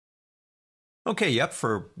Okay, yep,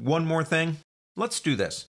 for one more thing, let's do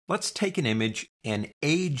this. Let's take an image and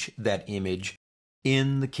age that image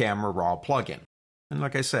in the Camera Raw plugin. And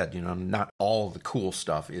like I said, not all the cool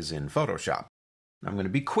stuff is in Photoshop. I'm going to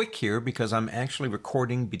be quick here because I'm actually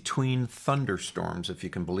recording between thunderstorms, if you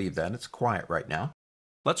can believe that. It's quiet right now.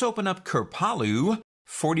 Let's open up Kripalu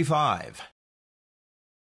 45.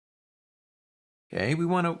 Okay, we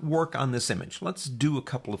want to work on this image. Let's do a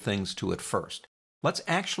couple of things to it first. Let's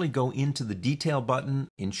actually go into the Detail button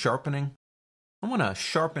in Sharpening. I want to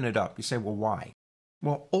sharpen it up. You say, well, why?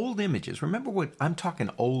 Well, old images. Remember what I'm talking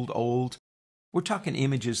old? We're talking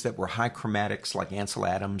images that were high chromatics like Ansel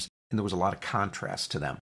Adams, and there was a lot of contrast to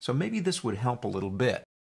them. So maybe this would help a little bit.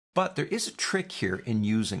 But there is a trick here in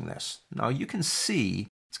using this. Now you can see,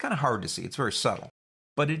 it's kind of hard to see, it's very subtle,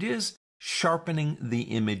 but it is sharpening the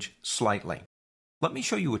image slightly. Let me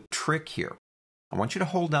show you a trick here. I want you to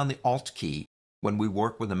hold down the Alt key when we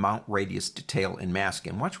work with the Mount Radius Detail in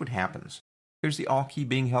masking. Watch what happens. Here's the Alt key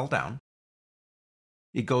being held down.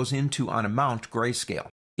 It goes into on a mount grayscale.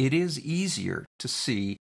 It is easier to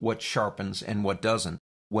see what sharpens and what doesn't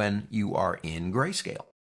when you are in grayscale.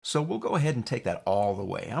 So we'll go ahead and take that all the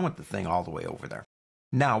way. I want the thing all the way over there.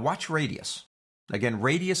 Now watch radius. Again,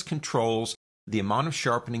 radius controls the amount of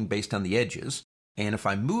sharpening based on the edges. And if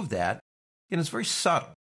I move that, it's very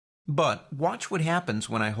subtle. But watch what happens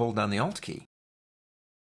when I hold down the Alt key.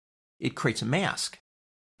 It creates a mask.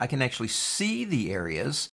 I can actually see the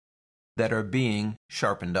areas that are being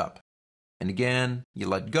sharpened up. And again, you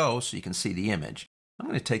let go so you can see the image. I'm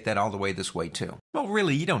going to take that all the way this way too. Well,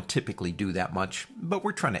 really, you don't typically do that much, but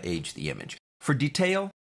we're trying to age the image. For detail,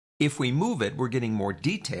 if we move it, we're getting more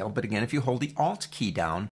detail. But again, if you hold the Alt key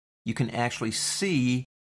down, you can actually see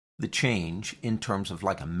the change in terms of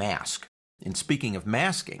like a mask. And speaking of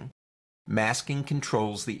masking, masking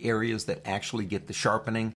controls the areas that actually get the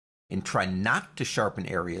sharpening and try not to sharpen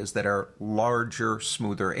areas that are larger,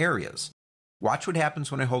 smoother areas. Watch what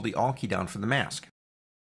happens when I hold the Alt key down for the mask.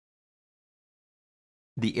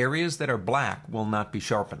 The areas that are black will not be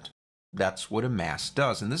sharpened. That's what a mask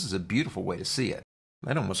does, and this is a beautiful way to see it.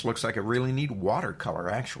 That almost looks like a really neat watercolor,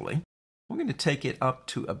 actually. We're going to take it up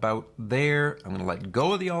to about there. I'm going to let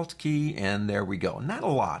go of the Alt key, and there we go. Not a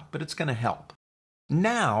lot, but it's going to help.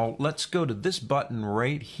 Now, let's go to this button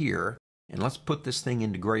right here, and let's put this thing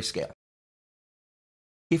into grayscale.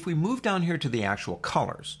 If we move down here to the actual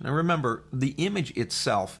colors, now remember, the image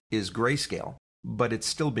itself is grayscale, but it's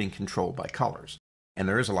still being controlled by colors. And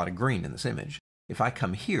there is a lot of green in this image. If I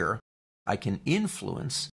come here, I can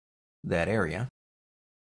influence that area.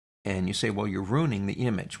 And you say, well, you're ruining the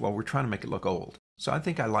image. Well, we're trying to make it look old. So I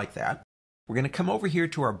think I like that. We're going to come over here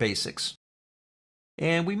to our basics.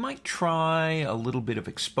 And we might try a little bit of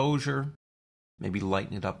exposure, maybe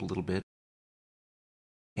lighten it up a little bit.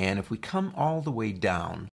 And if we come all the way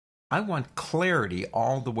down, I want clarity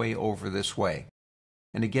all the way over this way.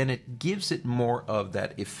 And again, it gives it more of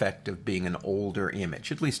that effect of being an older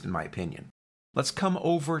image, at least in my opinion. Let's come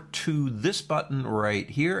over to this button right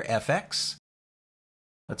here, FX.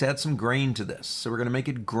 Let's add some grain to this. So we're going to make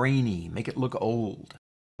it grainy, make it look old.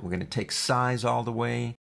 And we're going to take size all the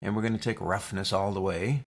way, and we're going to take roughness all the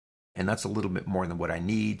way. And that's a little bit more than what I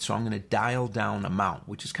need. So I'm going to dial down amount,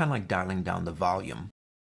 which is kind of like dialing down the volume.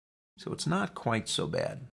 So it's not quite so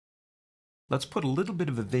bad. Let's put a little bit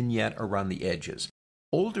of a vignette around the edges.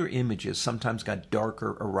 Older images sometimes got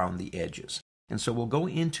darker around the edges. And so we'll go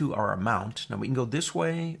into our amount. Now we can go this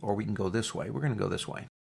way or we can go this way. We're going to go this way.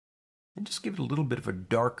 And just give it a little bit of a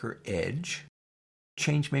darker edge.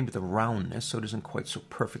 Change maybe the roundness so it isn't quite so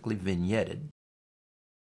perfectly vignetted.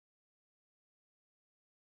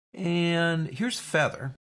 And here's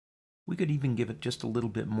feather. We could even give it just a little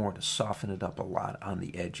bit more to soften it up a lot on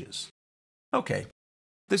the edges. Okay,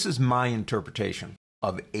 this is my interpretation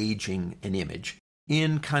of aging an image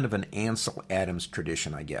in kind of an Ansel Adams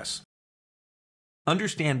tradition, I guess.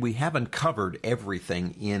 Understand we haven't covered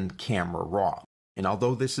everything in Camera Raw. And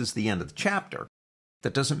although this is the end of the chapter,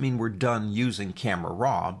 that doesn't mean we're done using Camera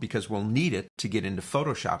Raw because we'll need it to get into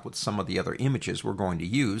Photoshop with some of the other images we're going to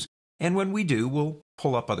use. And when we do, we'll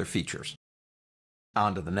pull up other features.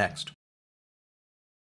 On to the next.